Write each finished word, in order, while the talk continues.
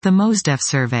The MOSDEF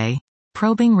survey.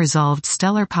 Probing resolved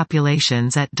stellar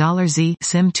populations at $Z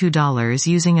sim2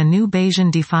 using a new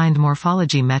Bayesian-defined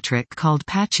morphology metric called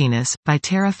Patchiness, by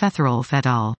Tara Fetherolf et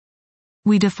al.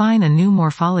 We define a new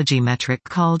morphology metric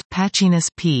called Patchiness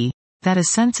P that is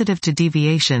sensitive to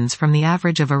deviations from the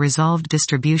average of a resolved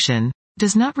distribution,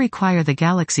 does not require the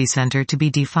galaxy center to be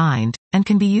defined, and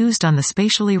can be used on the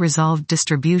spatially resolved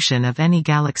distribution of any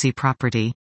galaxy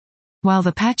property. While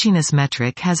the Patchiness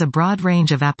metric has a broad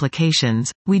range of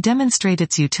applications, we demonstrate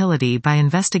its utility by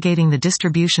investigating the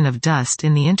distribution of dust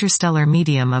in the interstellar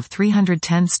medium of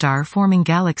 310 star-forming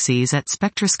galaxies at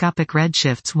spectroscopic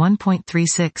redshifts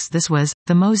 1.36. This was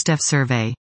the MOSDEF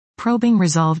survey. Probing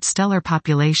resolved stellar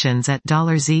populations at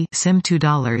 $Z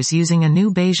sim2 using a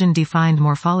new Bayesian-defined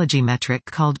morphology metric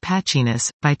called Patchiness,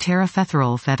 by Tara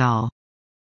Fetherolf et al.